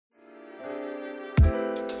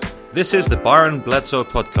This is the Byron Bledsoe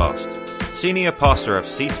Podcast, Senior Pastor of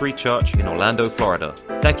C3 Church in Orlando, Florida.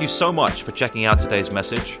 Thank you so much for checking out today's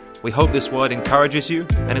message. We hope this word encourages you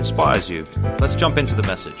and inspires you. Let's jump into the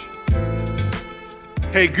message.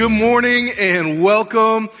 Hey, good morning and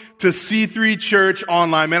welcome to C3 Church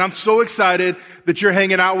Online. Man, I'm so excited that you're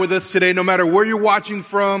hanging out with us today. No matter where you're watching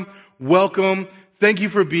from, welcome. Thank you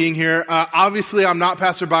for being here. Obviously, I'm not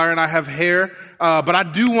Pastor Byron. I have hair. But I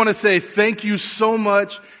do want to say thank you so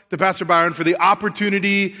much to Pastor Byron for the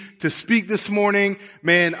opportunity to speak this morning.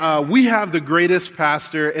 Man, we have the greatest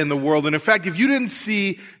pastor in the world. And in fact, if you didn't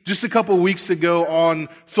see just a couple weeks ago on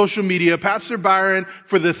social media, Pastor Byron,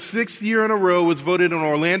 for the 6th year in a row, was voted in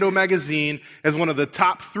Orlando Magazine as one of the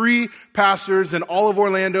top 3 pastors in all of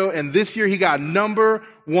Orlando. And this year he got number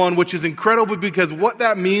 1, which is incredible because what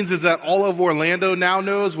that means is that all of Orlando now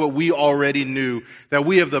knows what we already knew, that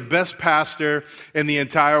we have the best pastor in the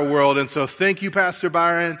entire world. And so thank you, Pastor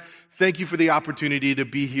Byron. Thank you for the opportunity to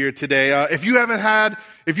be here today. If you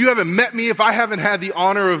haven't met me, if I haven't had the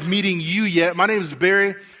honor of meeting you yet, my name is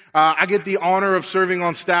Barry. I get the honor of serving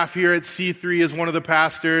on staff here at C3 as one of the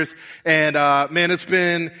pastors. And, man, it's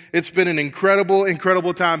been an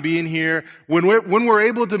incredible time being here. When we're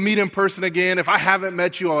able to meet in person again, if I haven't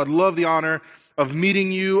met you, I would love the honor of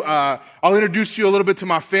meeting you. I'll introduce you a little bit to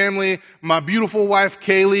my family. My beautiful wife,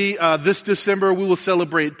 Kaylee, this December, we will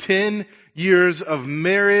celebrate 10 years of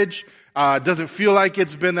marriage. It doesn't feel like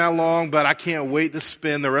it's been that long, but I can't wait to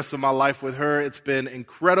spend the rest of my life with her. It's been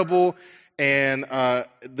incredible. And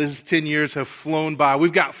these 10 years have flown by.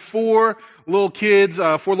 We've got 4 little kids,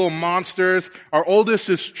 4 little monsters. Our oldest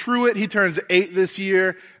is Truett. He turns 8 this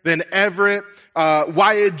year. Then Everett,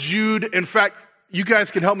 Wyatt, Jude. In fact, you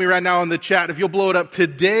guys can help me right now in the chat. If you'll blow it up.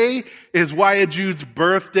 Today is Wyatt Jude's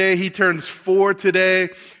birthday. He turns 4 today.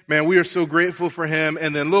 Man, we are so grateful for him.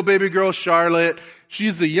 And then little baby girl Charlotte.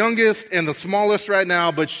 She's the youngest and the smallest right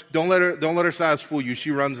now, but don't let her size fool you.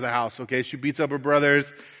 She runs the house, okay? She beats up her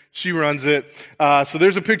brothers. She runs it. So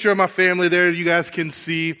there's a picture of my family there you guys can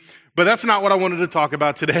see. But that's not what I wanted to talk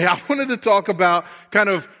about today. I wanted to talk about kind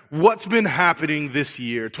of what's been happening this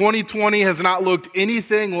year. 2020 has not looked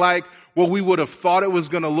anything like what we would have thought it was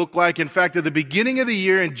going to look like. In fact, at the beginning of the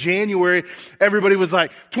year in January, everybody was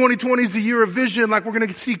like, 2020 is the year of vision, like we're going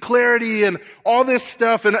to see clarity and all this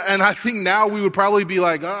stuff. And I think now we would probably be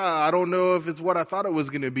like, I don't know if it's what I thought it was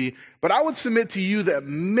going to be. But I would submit to you that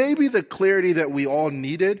maybe the clarity that we all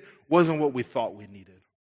needed wasn't what we thought we needed.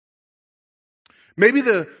 Maybe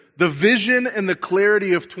the vision and the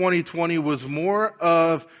clarity of 2020 was more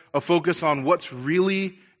of a focus on what's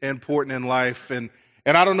really important in life. And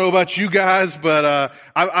I don't know about you guys, but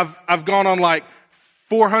I've gone on like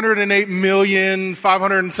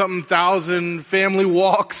 408,500,000 and something thousand family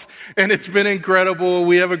walks, and it's been incredible.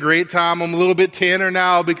 We have a great time. I'm a little bit tanner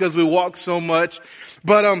now because we walk so much.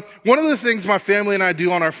 But one of the things my family and I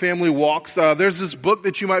do on our family walks, there's this book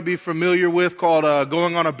that you might be familiar with called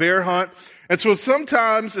Going on a Bear Hunt. And so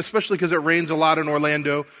sometimes, especially because it rains a lot in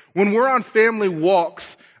Orlando, when we're on family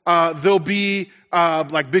walks, there'll be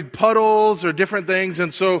like big puddles or different things.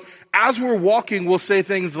 And so as we're walking, we'll say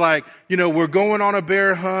things like, we're going on a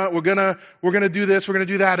bear hunt. We're gonna do this. We're gonna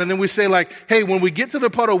do that. And then we say like, hey, when we get to the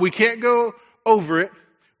puddle, we can't go over it.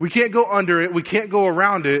 We can't go under it. We can't go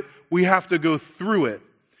around it. We have to go through it.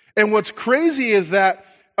 And what's crazy is that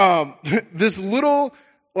this little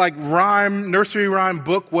like nursery rhyme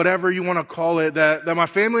book, whatever you want to call it, that my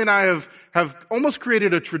family and I have almost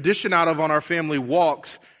created a tradition out of on our family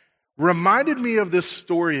walks, reminded me of this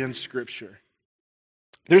story in Scripture.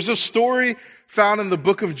 There's a story found in the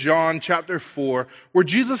book of John, chapter 4, where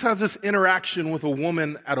Jesus has this interaction with a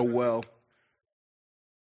woman at a well.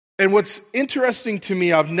 And what's interesting to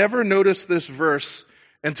me, I've never noticed this verse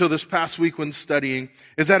until this past week when studying,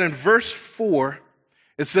 is that in verse 4,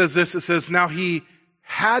 it says this, it says, now he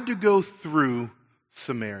had to go through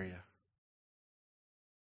Samaria.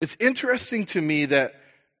 It's interesting to me that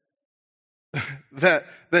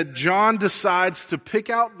John decides to pick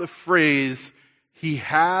out the phrase, he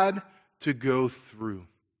had to go through.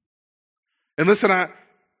 And listen,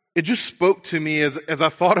 it just spoke to me as I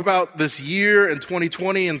thought about this year in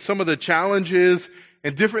 2020 and some of the challenges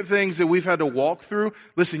and different things that we've had to walk through.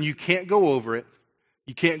 Listen, you can't go over it.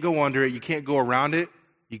 You can't go under it. You can't go around it.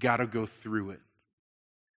 You got to go through it.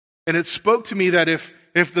 And it spoke to me that if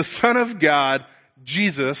the Son of God,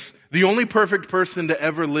 Jesus, the only perfect person to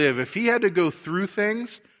ever live, if he had to go through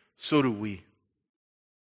things, so do we.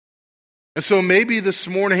 And so maybe this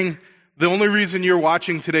morning, the only reason you're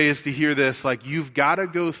watching today is to hear this, like you've got to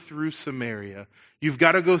go through Samaria. You've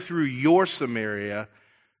got to go through your Samaria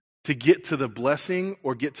to get to the blessing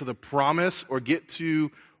or get to the promise or get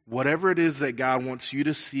to whatever it is that God wants you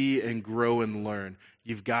to see and grow and learn,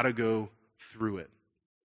 you've got to go through it.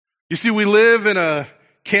 You see, we live in a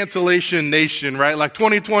cancellation nation, right? Like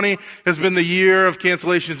 2020 has been the year of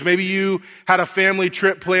cancellations. Maybe you had a family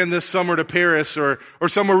trip planned this summer to Paris or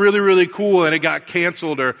somewhere really, really cool and it got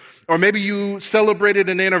canceled. Or maybe you celebrated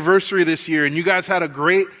an anniversary this year and you guys had a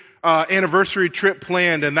great anniversary trip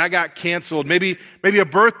planned and that got canceled. Maybe a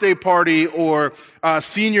birthday party or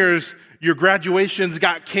seniors, your graduations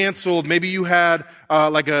got canceled. Maybe you had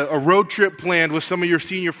like a road trip planned with some of your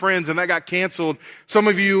senior friends and that got canceled. Some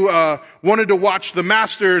of you wanted to watch the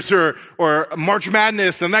Masters or March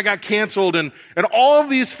Madness and that got canceled. And all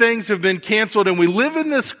of these things have been canceled. And we live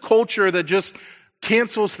in this culture that just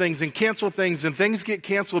cancels things and things get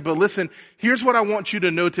canceled. But listen, here's what I want you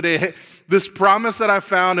to know today. This promise that I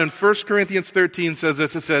found in 1 Corinthians 13 says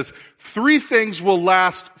this. It says, 3 things will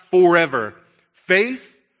last forever: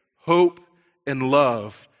 faith, hope, and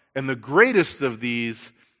love. And the greatest of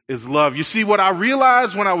these is love. You see, what I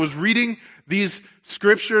realized when I was reading these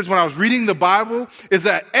scriptures, when I was reading the Bible, is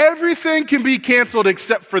that everything can be canceled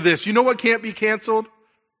except for this. You know what can't be canceled?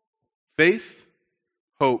 Faith,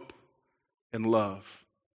 hope, and love.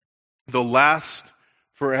 They'll last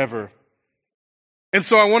forever. And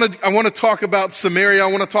so I want to talk about Samaria. I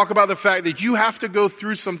want to talk about the fact that you have to go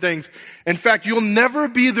through some things. In fact, you'll never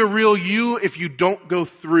be the real you if you don't go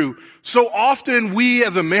through. So often we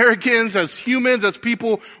as Americans, as humans, as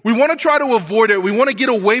people, we want to try to avoid it. We want to get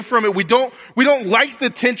away from it. We don't like the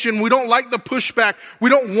tension. We don't like the pushback. We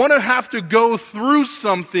don't want to have to go through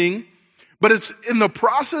something. But it's in the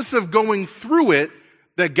process of going through it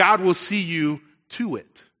that God will see you to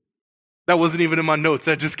it. That wasn't even in my notes.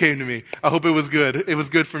 That just came to me. I hope it was good. It was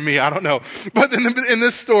good for me. I don't know. But in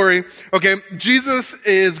this story, okay, Jesus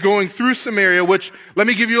is going through Samaria, which, let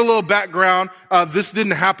me give you a little background. This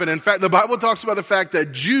didn't happen. In fact, the Bible talks about the fact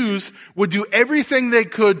that Jews would do everything they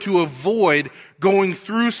could to avoid going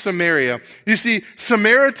through Samaria. You see,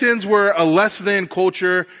 Samaritans were a less than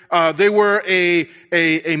culture. They were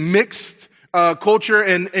a mixed culture,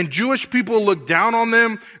 and Jewish people looked down on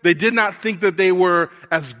them. They did not think that they were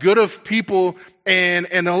as good of people, and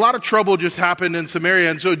a lot of trouble just happened in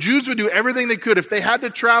Samaria. And so Jews would do everything they could. If they had to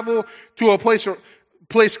travel to a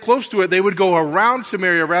place close to it, they would go around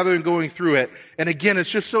Samaria rather than going through it. And again, it's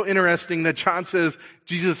just so interesting that John says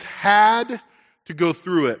Jesus had to go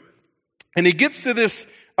through it. And he gets to this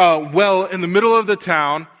well in the middle of the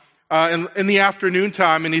town, in the afternoon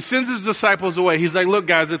time, and he sends his disciples away. He's like, look,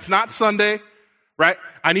 guys, it's not Sunday, right?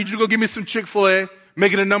 I need you to go give me some Chick-fil-A.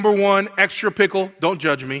 Make it a number 1, extra pickle. Don't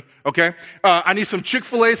judge me, okay? I need some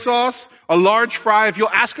Chick-fil-A sauce, a large fry. If you'll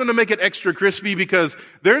ask them to make it extra crispy, because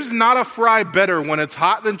there's not a fry better when it's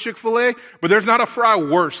hot than Chick-fil-A, but there's not a fry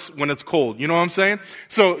worse when it's cold. You know what I'm saying?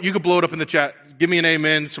 So you could blow it up in the chat. Give me an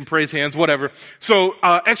amen, some praise hands, whatever. So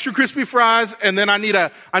extra crispy fries, and then I need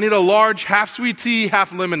a large half sweet tea,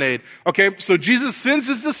 half lemonade. Okay, so Jesus sends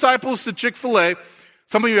his disciples to Chick-fil-A.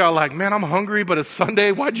 Some of you are like, man, I'm hungry, but it's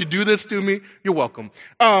Sunday. Why'd you do this to me? You're welcome.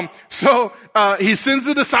 So he sends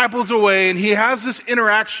the disciples away, and he has this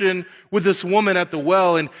interaction with this woman at the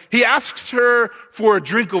well, and he asks her for a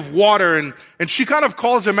drink of water, and she kind of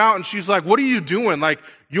calls him out, and she's like, what are you doing? Like,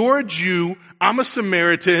 you're a Jew, I'm a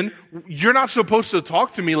Samaritan, you're not supposed to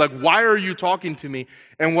talk to me, like, why are you talking to me?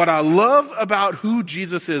 And what I love about who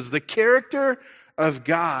Jesus is, the character of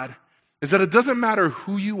God, is that it doesn't matter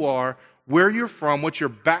who you are, where you're from, what your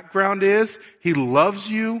background is, he loves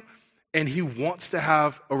you, and he wants to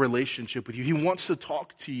have a relationship with you. He wants to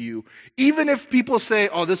talk to you. Even if people say,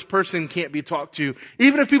 oh, this person can't be talked to,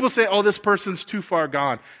 even if people say, oh, this person's too far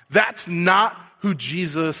gone, that's not who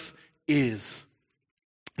Jesus is.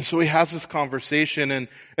 And so he has this conversation, and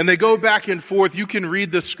they go back and forth. You can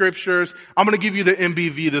read the scriptures. I'm going to give you the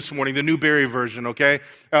MBV this morning, the Newberry version, okay?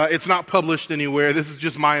 It's not published anywhere. This is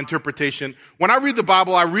just my interpretation. When I read the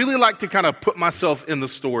Bible, I really like to kind of put myself in the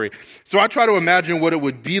story. So I try to imagine what it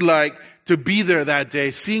would be like to be there that day,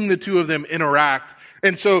 seeing the two of them interact.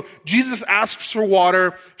 And so Jesus asks for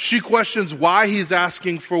water. She questions why he's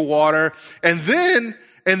asking for water. And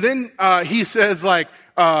then he says, like,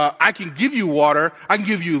 I can give you water. I can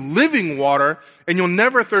give you living water, and you'll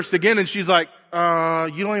never thirst again. And she's like, you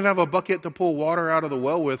don't even have a bucket to pull water out of the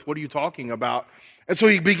well with. What are you talking about? And so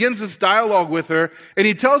he begins this dialogue with her, and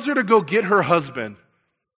he tells her to go get her husband.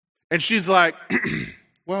 And she's like,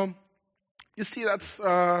 well, you see, it's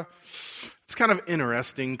kind of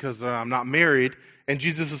interesting because I'm not married. And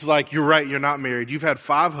Jesus is like, you're right, you're not married. You've had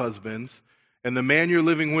 5 husbands, and the man you're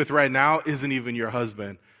living with right now isn't even your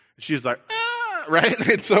husband. And she's like, right?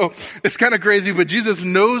 And so it's kind of crazy, but Jesus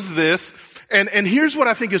knows this. And here's what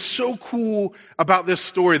I think is so cool about this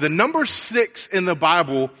story. The number 6 in the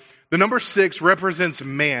Bible, the number 6 represents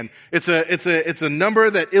man. It's a number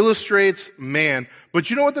that illustrates man. But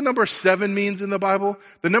you know what the number 7 means in the Bible?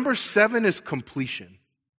 The number 7 is completion.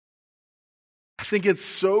 I think it's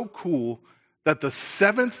so cool that the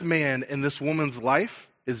 7th man in this woman's life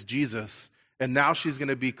is Jesus. And now she's going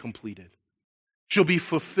to be completed. She'll be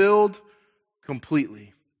fulfilled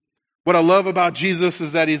completely. What I love about Jesus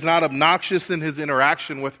is that he's not obnoxious in his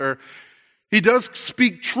interaction with her. He does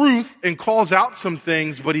speak truth and calls out some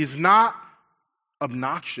things, but he's not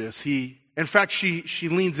obnoxious. In fact, she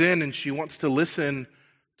leans in and she wants to listen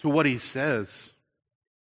to what he says.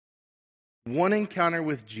 One encounter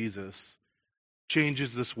with Jesus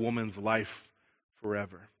changes this woman's life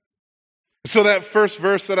forever. So that first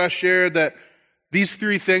verse that I shared, that these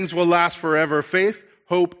 3 things will last forever: faith,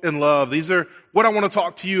 hope, and love. These are what I want to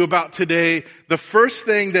talk to you about today. The first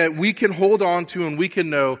thing that we can hold on to and we can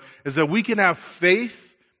know is that we can have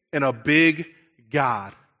faith in a big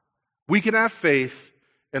God. We can have faith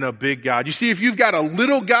in a big God. You see, if you've got a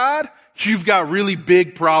little God, you've got really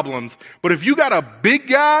big problems. But if you got a big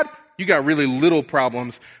God, you got really little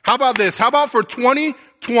problems. How about this? How about for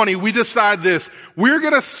 2020, we decide this. We're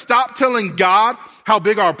going to stop telling God how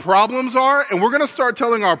big our problems are, and we're going to start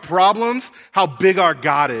telling our problems how big our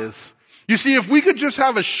God is. You see, if we could just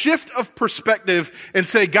have a shift of perspective and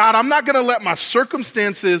say, God, I'm not going to let my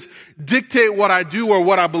circumstances dictate what I do or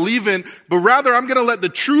what I believe in, but rather I'm going to let the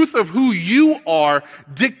truth of who you are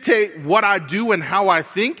dictate what I do and how I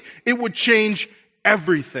think, it would change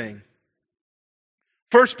everything.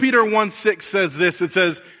 1 Peter 1:6 says this. It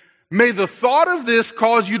says, may the thought of this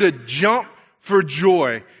cause you to jump for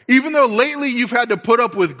joy. Even though lately you've had to put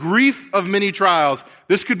up with grief of many trials.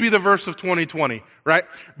 This could be the verse of 2020, right?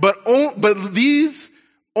 But these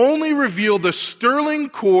only reveal the sterling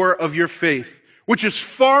core of your faith, which is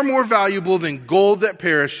far more valuable than gold that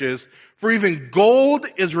perishes, for even gold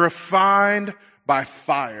is refined by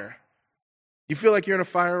fire. You feel like you're in a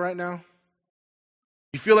fire right now?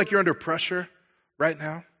 You feel like you're under pressure right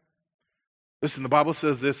now? Listen, the Bible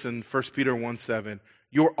says this in 1 Peter 1:7.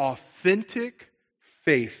 Your authentic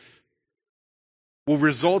faith will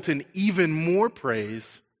result in even more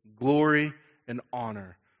praise, glory, and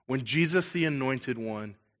honor when Jesus, the Anointed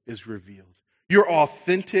One, is revealed. Your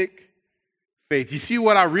authentic faith. You see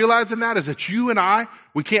what I realize in that is that you and I,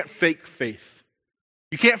 we can't fake faith.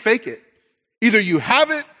 You can't fake it. Either you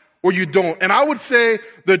have it or you don't. And I would say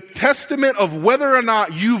the testament of whether or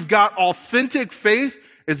not you've got authentic faith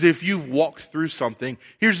is if you've walked through something.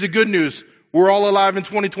 Here's the good news. We're all alive in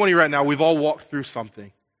 2020 right now. We've all walked through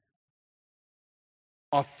something.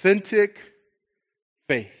 Authentic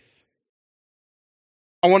faith.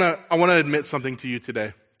 I want to admit something to you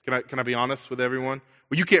today. Can I be honest with everyone?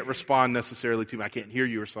 Well, you can't respond necessarily to me. I can't hear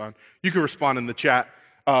you respond. You can respond in the chat.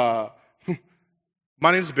 My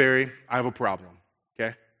name's Barry. I have a problem.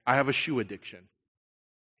 Okay? I have a shoe addiction.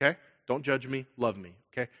 Okay? Don't judge me. Love me.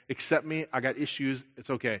 Okay? Accept me. I got issues. It's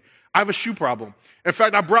okay. I have a shoe problem. In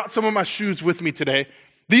fact, I brought some of my shoes with me today.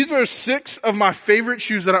 These are 6 of my favorite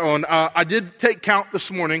shoes that I own. I did take count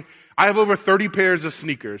this morning. I have over 30 pairs of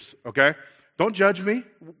sneakers. Okay? Don't judge me.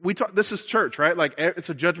 This is church, right? Like, it's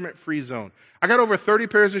a judgment-free zone. I got over 30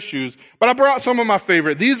 pairs of shoes, but I brought some of my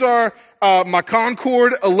favorite. These are my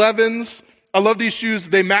Concord 11s. I love these shoes.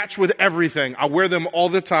 They match with everything. I wear them all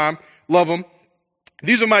the time. Love them.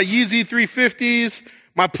 These are my Yeezy 350s,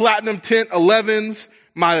 my Platinum Tint 11s,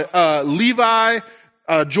 my Levi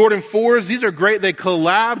Jordan 4s. These are great. They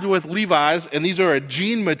collabed with Levi's, and these are a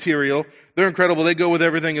jean material. They're incredible. They go with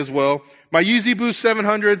everything as well. My Yeezy Boost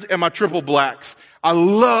 700s and my Triple Blacks. I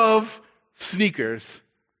love sneakers.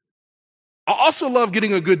 I also love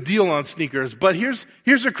getting a good deal on sneakers, but here's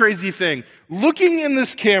a crazy thing. Looking in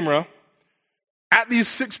this camera at these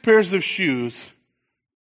 6 pairs of shoes,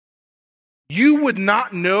 you would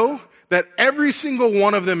not know that every single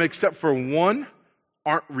one of them except for one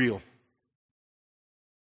aren't real.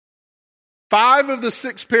 5 of the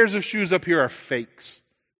 6 pairs of shoes up here are fakes.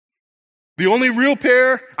 The only real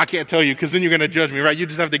pair, I can't tell you because then you're going to judge me, right? You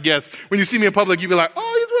just have to guess. When you see me in public, you'll be like,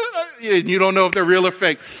 oh, he's real. You don't know if they're real or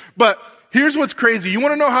fake. But here's what's crazy. You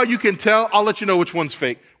want to know how you can tell? I'll let you know which one's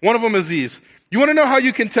fake. One of them is these. You want to know how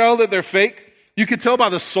you can tell that they're fake? You can tell by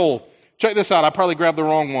the sole. Check this out. I probably grabbed the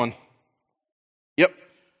wrong one. Yep. I'm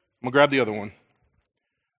going to grab the other one.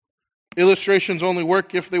 Illustrations only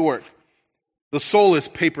work if they work. The sole is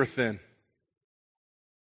paper thin.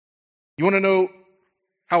 You want to know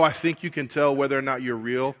how I think you can tell whether or not you're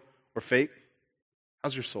real or fake?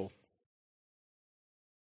 How's your soul?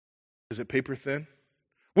 Is it paper thin?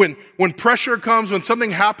 When pressure comes, when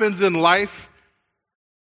something happens in life,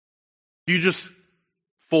 do you just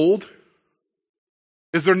fold?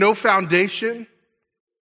 Is there no foundation?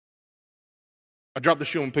 I dropped the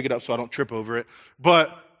shoe and pick it up so I don't trip over it.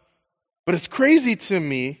 But it's crazy to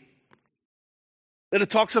me that it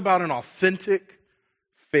talks about an authentic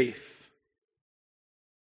faith.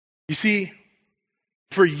 You see,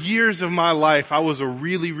 for years of my life, I was a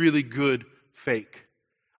really, really good fake.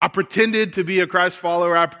 I pretended to be a Christ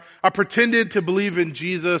follower. I pretended to believe in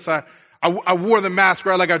Jesus. I wore the mask,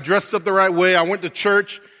 right? Like I dressed up the right way. I went to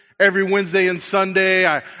church every Wednesday and Sunday.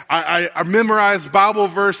 I memorized Bible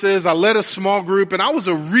verses. I led a small group, and I was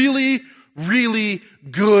a really, really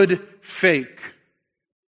good fake.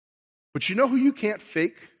 But you know who you can't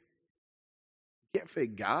fake? You can't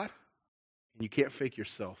fake God, and you can't fake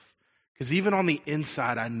yourself. Because even on the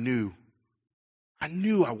inside, I knew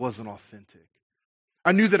I wasn't authentic.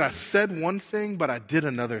 I knew that I said one thing, but I did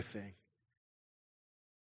another thing.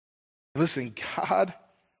 Listen,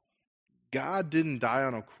 God didn't die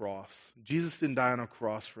on a cross. Jesus didn't die on a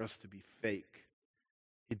cross for us to be fake.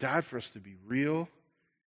 He died for us to be real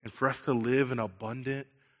and for us to live an abundant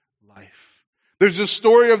life. There's a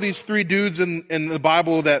story of these three dudes in the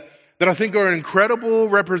Bible that I think are an incredible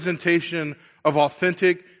representation of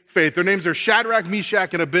authentic faith. Their names are Shadrach,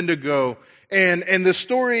 Meshach, and Abednego. And the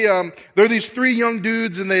story, there are these three young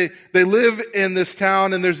dudes, and they live in this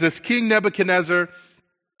town, and there's this king Nebuchadnezzar.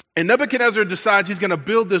 And Nebuchadnezzar decides he's going to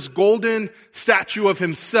build this golden statue of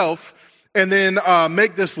himself and then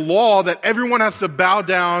make this law that everyone has to bow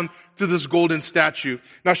down to this golden statue.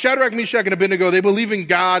 Now, Shadrach, Meshach, and Abednego, they believe in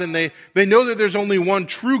God, and they know that there's only one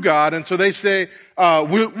true God, and so they say,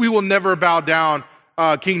 we will never bow down,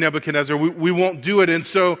 King Nebuchadnezzar. We won't do it. And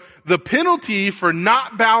so the penalty for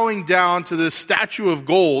not bowing down to this statue of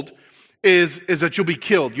gold is that you'll be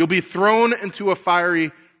killed. You'll be thrown into a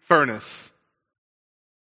fiery furnace.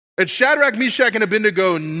 And Shadrach, Meshach, and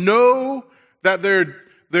Abednego know that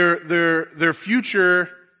their future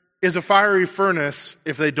is a fiery furnace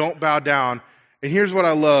if they don't bow down. And here's what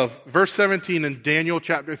I love. Verse 17 in Daniel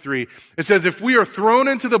chapter 3. It says, if we are thrown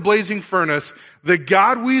into the blazing furnace, the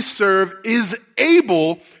God we serve is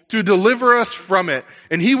able to deliver us from it.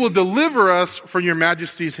 And he will deliver us from your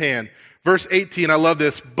majesty's hand. Verse 18, I love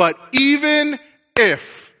this. But even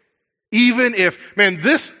if, man,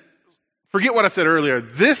 this, forget what I said earlier.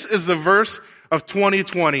 This is the verse of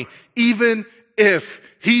 2020. Even if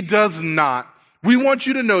he does not, we want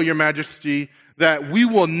you to know, your majesty, that we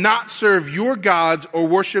will not serve your gods or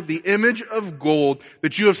worship the image of gold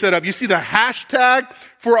that you have set up. You see, the hashtag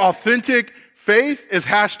for authentic faith is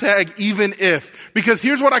hashtag even if. Because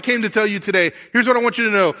here's what I came to tell you today. Here's what I want you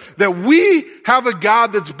to know. That we have a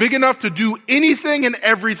God that's big enough to do anything and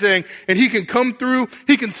everything. And he can come through.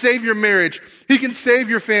 He can save your marriage. He can save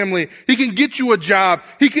your family. He can get you a job.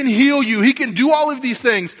 He can heal you. He can do all of these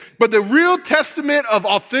things. But the real testament of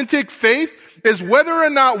authentic faith is whether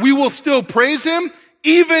or not we will still praise him,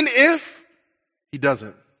 even if he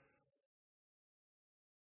doesn't.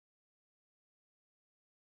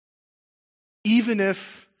 Even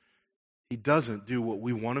if he doesn't do what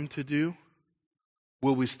we want him to do,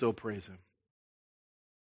 will we still praise him?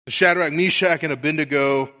 The Shadrach, Meshach, and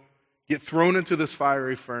Abednego get thrown into this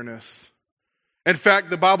fiery furnace. In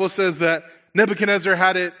fact, the Bible says that Nebuchadnezzar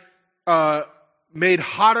had it made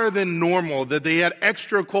hotter than normal, that they had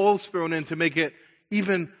extra coals thrown in to make it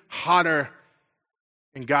even hotter.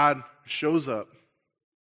 And God shows up.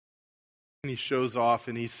 And he shows off,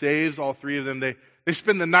 and he saves all three of them. They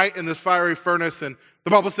spend the night in this fiery furnace, and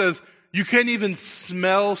the Bible says you can't even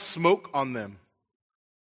smell smoke on them.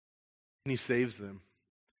 And he saves them.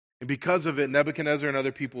 And because of it, Nebuchadnezzar and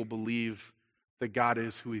other people believe that God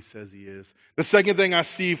is who he says he is. The second thing I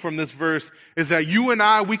see from this verse is that you and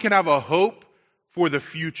I, we can have a hope for the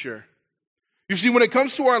future. You see, when it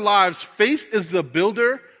comes to our lives, faith is the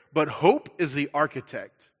builder, but hope is the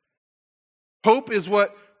architect. Hope is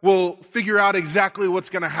what will figure out exactly what's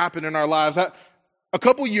going to happen in our lives. A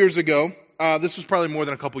couple years ago, this was probably more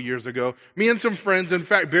than a couple years ago, me and some friends, in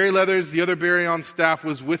fact, Barry Leathers, the other Barry on staff,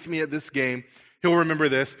 was with me at this game. He'll remember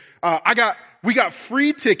this. We got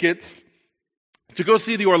free tickets to go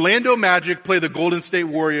see the Orlando Magic play the Golden State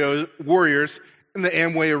Warriors in the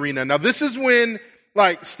Amway Arena. Now, this is when,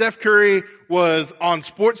 Steph Curry was on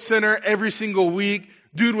SportsCenter every single week.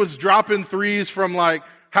 Dude was dropping threes from,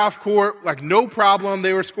 half court, no problem.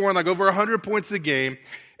 They were scoring, over 100 points a game.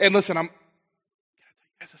 And listen, can I tell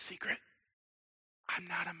you guys a secret? I'm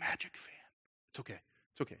not a Magic fan. It's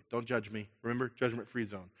okay. Don't judge me. Remember, judgment-free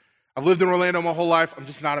zone. I've lived in Orlando my whole life. I'm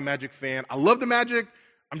just not a Magic fan. I love the Magic.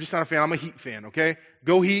 I'm just not a fan. I'm a Heat fan, okay?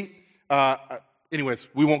 Go Heat. Anyways,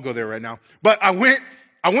 we won't go there right now. But I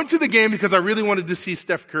went to the game because I really wanted to see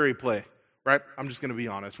Steph Curry play, right? I'm just going to be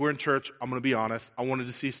honest. We're in church. I'm going to be honest. I wanted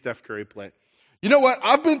to see Steph Curry play. You know what?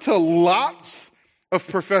 I've been to lots of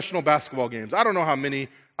professional basketball games. I don't know how many.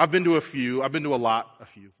 I've been to a few. I've been to a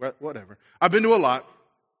few, whatever. I've been to a lot.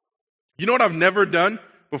 You know what I've never done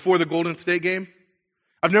before the Golden State game?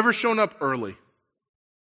 I've never shown up early.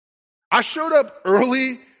 I showed up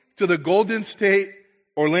early to the Golden State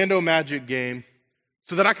Orlando Magic game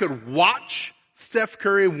so that I could watch Steph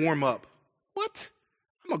Curry warm up. What?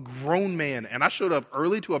 I'm a grown man, and I showed up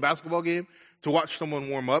early to a basketball game to watch someone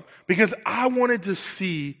warm up because I wanted to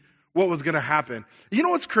see what was going to happen. You know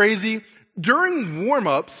what's crazy? During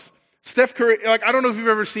warm-ups, Steph Curry, like, I don't know if you've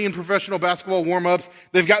ever seen professional basketball warm-ups.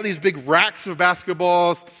 They've got these big racks of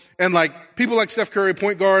basketballs, and like people like Steph Curry,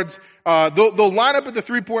 point guards, they'll line up at the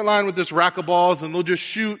three-point line with this rack of balls, and they'll just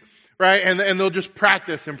shoot, right? And they'll just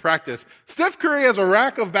practice and practice. Steph Curry has a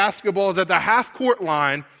rack of basketballs at the half-court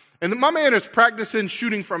line, and my man is practicing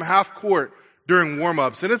shooting from half-court during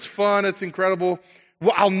warm-ups, and it's fun, it's incredible.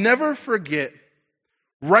 Well, I'll never forget,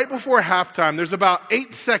 right before halftime, there's about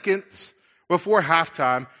 8 seconds before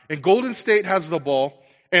halftime, and Golden State has the ball,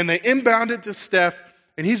 and they inbound it to Steph,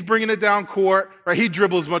 and he's bringing it down court, right? He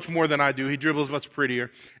dribbles much more than I do. He dribbles much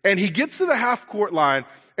prettier. And he gets to the half-court line,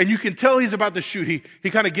 and you can tell he's about to shoot. He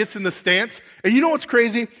kind of gets in the stance. And you know what's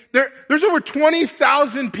crazy? There's over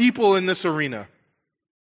 20,000 people in this arena.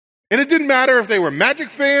 And it didn't matter if they were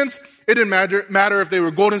Magic fans. It didn't matter if they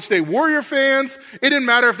were Golden State Warrior fans. It didn't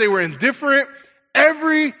matter if they were indifferent.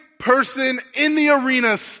 Every person in the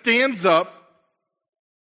arena stands up,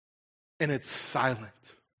 and it's silent.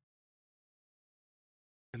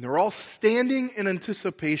 And they're all standing in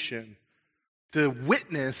anticipation to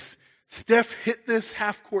witness Steph hit this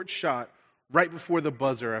half-court shot right before the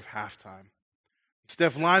buzzer of halftime.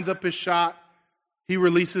 Steph lines up his shot. He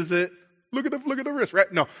releases it. Look at the wrist,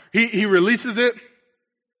 right? No, he releases it.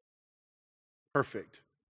 Perfect.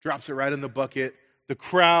 Drops it right in the bucket. The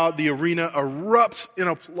crowd, the arena erupts in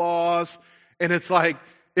applause, and it's like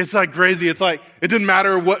crazy. It's like it didn't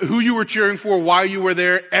matter who you were cheering for, why you were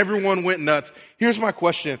there. Everyone went nuts. Here's my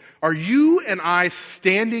question: are you and I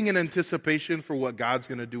standing in anticipation for what God's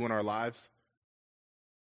going to do in our lives?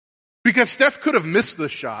 Because Steph could have missed the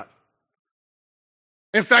shot.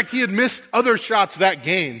 In fact, he had missed other shots that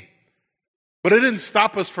game, but it didn't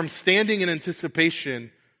stop us from standing in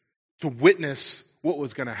anticipation to witness what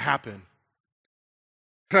was going to happen.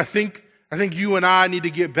 And I think you and I need to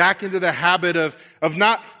get back into the habit of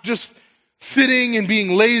not just sitting and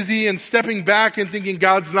being lazy and stepping back and thinking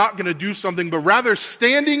God's not going to do something, but rather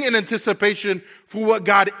standing in anticipation for what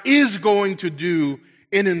God is going to do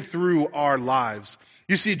in and through our lives.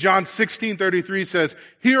 You see, John 16:33 says,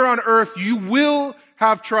 "Here on earth you will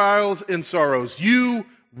have trials and sorrows." You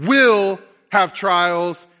will have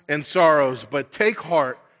trials and sorrows, but take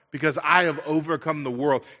heart, because I have overcome the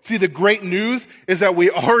world. See, the great news is that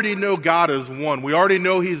we already know God has won. We already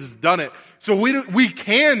know He's done it. So we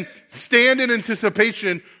can stand in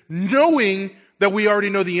anticipation knowing that we already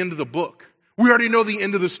know the end of the book. We already know the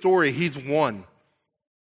end of the story. He's won.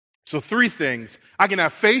 So 3 things. I can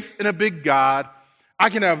have faith in a big God. I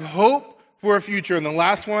can have hope for a future. And the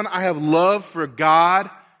last one, I have love for God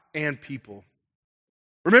and people.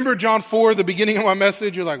 Remember John 4, the beginning of my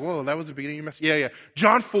message? You're like, whoa, that was the beginning of your message? Yeah.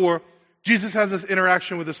 John 4, Jesus has this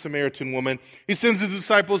interaction with a Samaritan woman. He sends his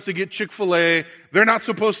disciples to get Chick-fil-A. They're not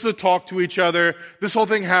supposed to talk to each other. This whole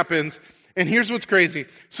thing happens. And here's what's crazy.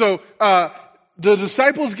 So the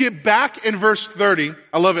disciples get back in verse 30.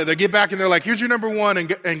 I love it. They get back and they're like, here's your number 1.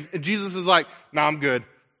 And Jesus is like, nah, I'm good.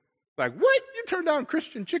 Like, what? You turned down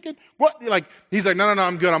Christian chicken? What? He's like, no,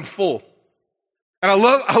 I'm good. I'm full. And I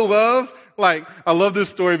love this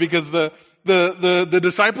story because the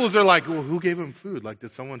disciples are like, well, who gave him food? Like,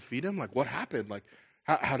 did someone feed him? Like, what happened? Like,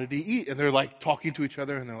 how did he eat? And they're like talking to each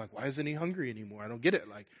other and they're like, why isn't he hungry anymore? I don't get it.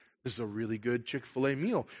 Like, this is a really good Chick-fil-A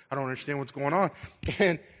meal. I don't understand what's going on.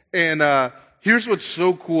 And here's what's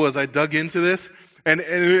so cool as I dug into this and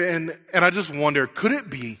I just wonder, could it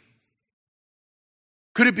be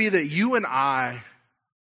that you and I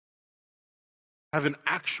have an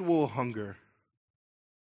actual hunger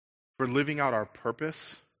for living out our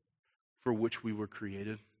purpose for which we were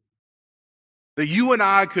created? That you and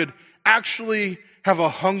I could actually have a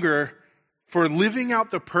hunger for living out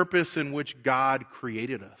the purpose in which God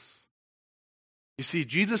created us. You see,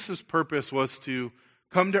 Jesus' purpose was to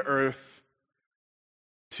come to earth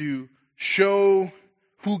to show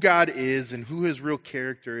who God is and who His real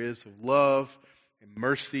character is of love and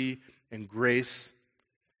mercy and grace.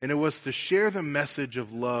 And it was to share the message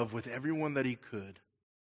of love with everyone that He could.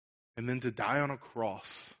 and then to die on a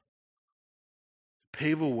cross, to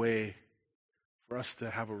pave a way for us to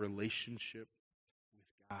have a relationship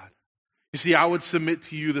with God. You see, I would submit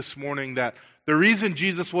to you this morning that the reason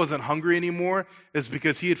Jesus wasn't hungry anymore is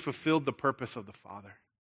because he had fulfilled the purpose of the Father.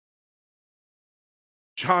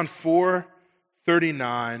 John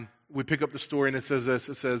 4:39, we pick up the story and it says this.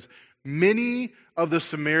 It says, many of the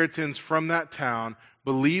Samaritans from that town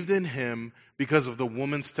believed in him because of the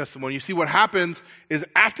woman's testimony. You see, what happens is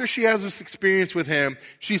after she has this experience with him,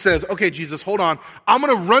 she says, okay, Jesus, hold on. I'm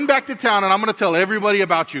going to run back to town and I'm going to tell everybody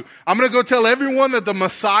about you. I'm going to go tell everyone that the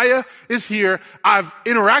Messiah is here. I've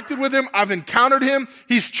interacted with him. I've encountered him.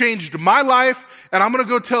 He's changed my life, and I'm going to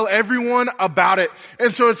go tell everyone about it.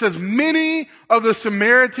 And so it says, many of the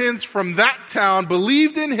Samaritans from that town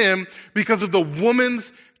believed in him because of the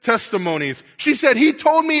woman's testimonies. She said, he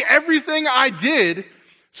told me everything I did.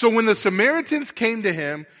 So when the Samaritans came to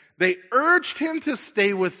him, they urged him to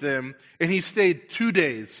stay with them, and he stayed 2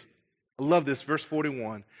 days. I love this, verse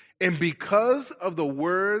 41. And because of his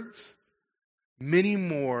words, many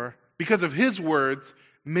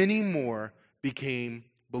more became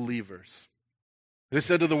believers. They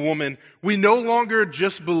said to the woman, we no longer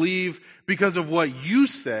just believe because of what you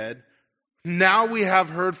said. Now we have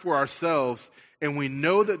heard for ourselves, and we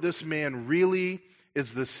know that this man really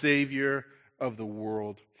is the Savior of the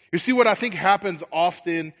world. You see, what I think happens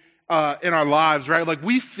often in our lives, right? Like,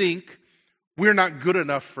 we think we're not good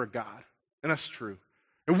enough for God. And that's true.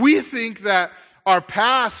 And we think that our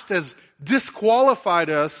past has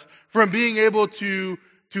disqualified us from being able to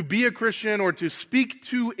be a Christian or to speak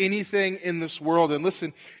to anything in this world. And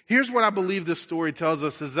listen, here's what I believe this story tells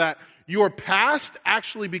us, is that your past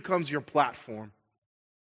actually becomes your platform.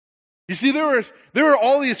 You see, there were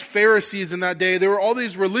all these Pharisees in that day. There were all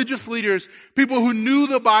these religious leaders, people who knew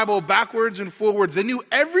the Bible backwards and forwards. They knew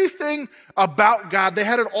everything about God. They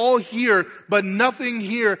had it all here, but nothing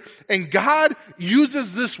here. And God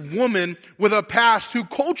uses this woman with a past who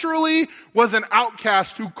culturally was an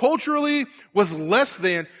outcast, who culturally was less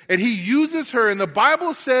than, and he uses her. And the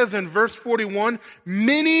Bible says in verse 41,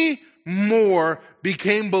 many more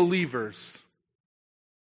became believers.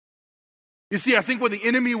 You see, I think what the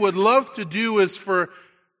enemy would love to do is for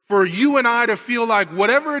you and I to feel like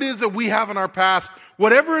whatever it is that we have in our past,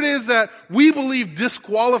 whatever it is that we believe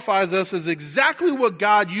disqualifies us, is exactly what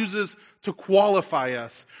God uses to qualify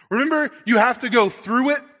us. Remember, you have to go through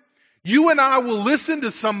it. You and I will listen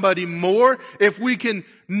to somebody more if we can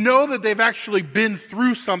know that they've actually been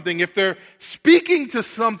through something, if they're speaking to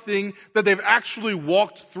something that they've actually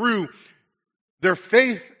walked through. Their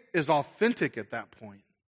faith is authentic at that point.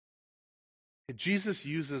 And Jesus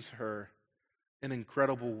uses her in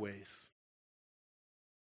incredible ways.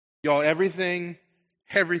 Y'all, everything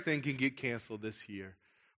can get canceled this year.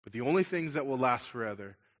 But the only things that will last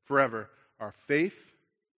forever are faith,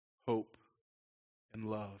 hope, and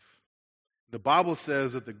love. The Bible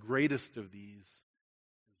says that the greatest of these is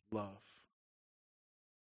love.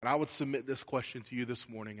 And I would submit this question to you this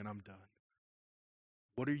morning, and I'm done.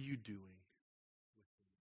 What are you doing?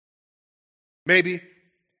 Maybe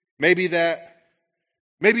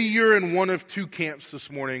you're in one of two camps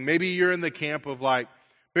this morning. Maybe you're in the camp of like,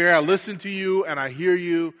 Barry, I listen to you and I hear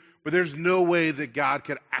you, but there's no way that God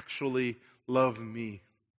could actually love me.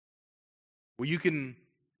 Well, you can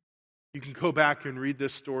go back and read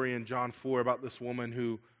this story in John 4 about this woman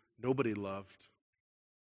who nobody loved.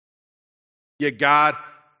 Yet God,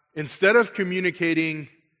 instead of communicating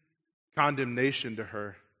condemnation to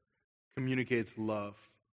her, communicates love.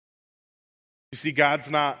 You see, God's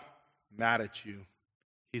not mad at you.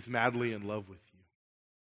 He's madly in love with you.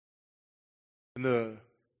 And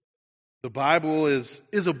the Bible is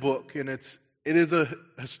a book, and it is a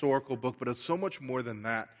historical book, but it's so much more than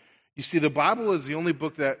that. You see, the Bible is the only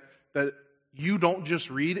book that you don't just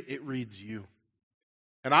read, it reads you.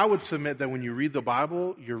 And I would submit that when you read the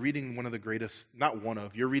Bible, you're reading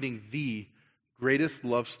you're reading the greatest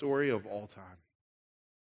love story of all time.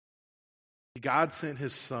 God sent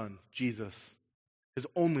his son, Jesus, his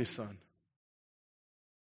only son,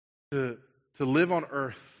 to live on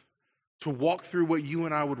earth, to walk through what you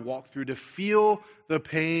and I would walk through, to feel the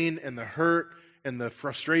pain and the hurt and the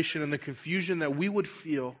frustration and the confusion that we would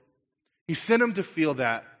feel. He sent him to feel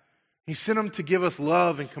that. He sent him to give us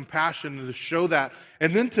love and compassion and to show that.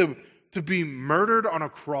 And then to be murdered on a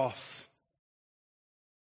cross.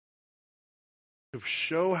 To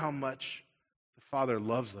show how much the Father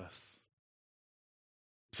loves us.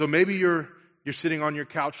 So maybe you're sitting on your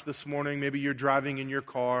couch this morning. Maybe you're driving in your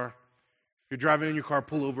car. If you're driving in your car,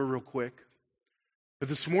 pull over real quick. But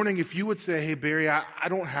this morning, if you would say, hey, Barry, I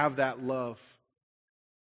don't have that love.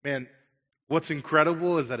 Man, What's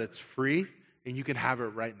incredible is that it's free and you can have it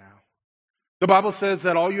right now. The Bible says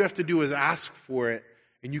that all you have to do is ask for it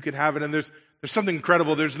and you can have it. And there's something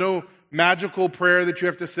incredible. There's no magical prayer that you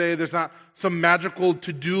have to say. There's not some magical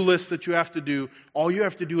to-do list that you have to do. All you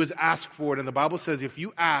have to do is ask for it. And the Bible says if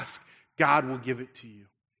you ask, God will give it to you.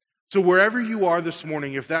 So wherever you are this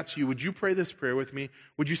morning, if that's you, would you pray this prayer with me?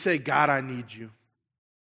 Would you say, God, I need you.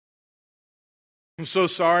 I'm so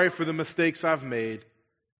sorry for the mistakes I've made.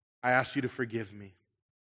 I ask you to forgive me.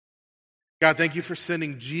 God, thank you for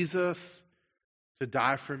sending Jesus to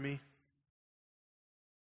die for me.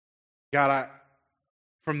 God,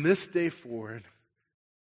 from this day forward,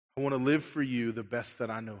 I want to live for you the best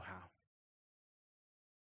that I know how.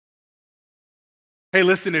 Hey,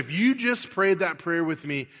 listen, if you just prayed that prayer with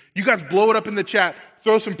me, you guys blow it up in the chat.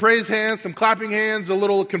 Throw some praise hands, some clapping hands, a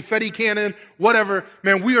little confetti cannon, whatever.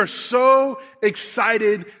 Man, we are so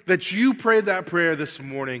excited that you prayed that prayer this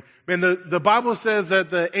morning. Man, the Bible says that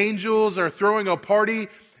the angels are throwing a party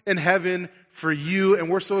in heaven for you, and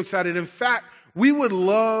we're so excited. In fact, we would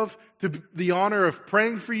love the honor of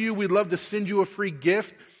praying for you. We'd love to send you a free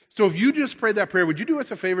gift. So if you just prayed that prayer, would you do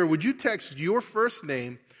us a favor? Would you text your first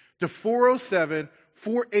name to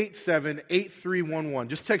 407-487-8311.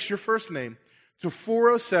 Just text your first name to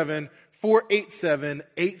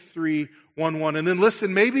 407-487-8311. And then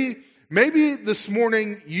listen, maybe this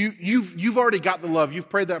morning you've already got the love. You've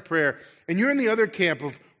prayed that prayer. And you're in the other camp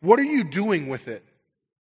of what are you doing with it?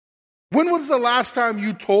 When was the last time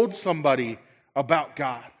you told somebody about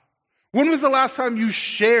God? When was the last time you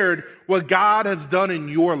shared what God has done in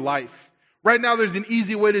your life? Right now, there's an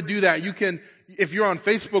easy way to do that. You can, if you're on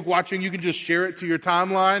Facebook watching, you can just share it to your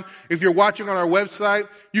timeline. If you're watching on our website,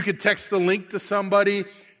 you can text the link to somebody.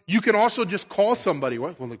 You can also just call somebody.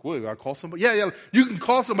 What? Well, like, what? I call somebody? Yeah. You can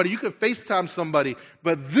call somebody. You can FaceTime somebody.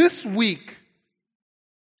 But this week,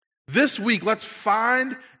 let's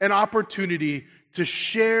find an opportunity to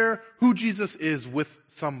share who Jesus is with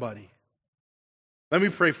somebody. Let me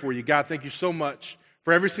pray for you. God, thank you so much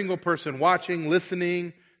for every single person watching,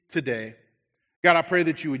 listening today. God, I pray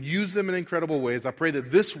that you would use them in incredible ways. I pray that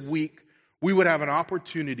this week we would have an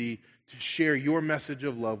opportunity to share your message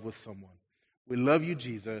of love with someone. We love you,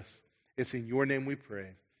 Jesus. It's in your name we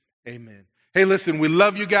pray. Amen. Hey, listen, we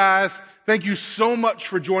love you guys. Thank you so much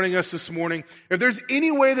for joining us this morning. If there's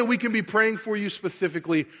any way that we can be praying for you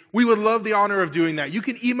specifically, we would love the honor of doing that. You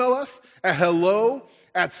can email us at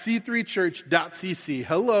hello@c3church.cc.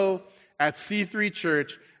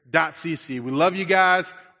 hello@c3church.cc. We love you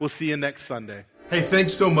guys. We'll see you next Sunday. Hey,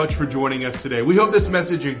 thanks so much for joining us today. We hope this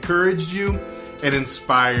message encouraged you and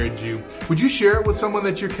inspired you. Would you share it with someone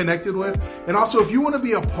that you're connected with? And also, if you want to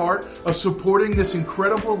be a part of supporting this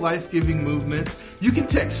incredible life-giving movement, you can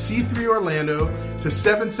text C3 Orlando to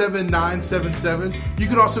 77977. You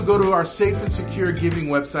can also go to our safe and secure giving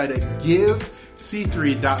website at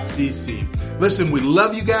givec3.cc. Listen, we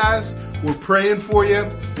love you guys. We're praying for you.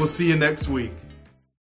 We'll see you next week.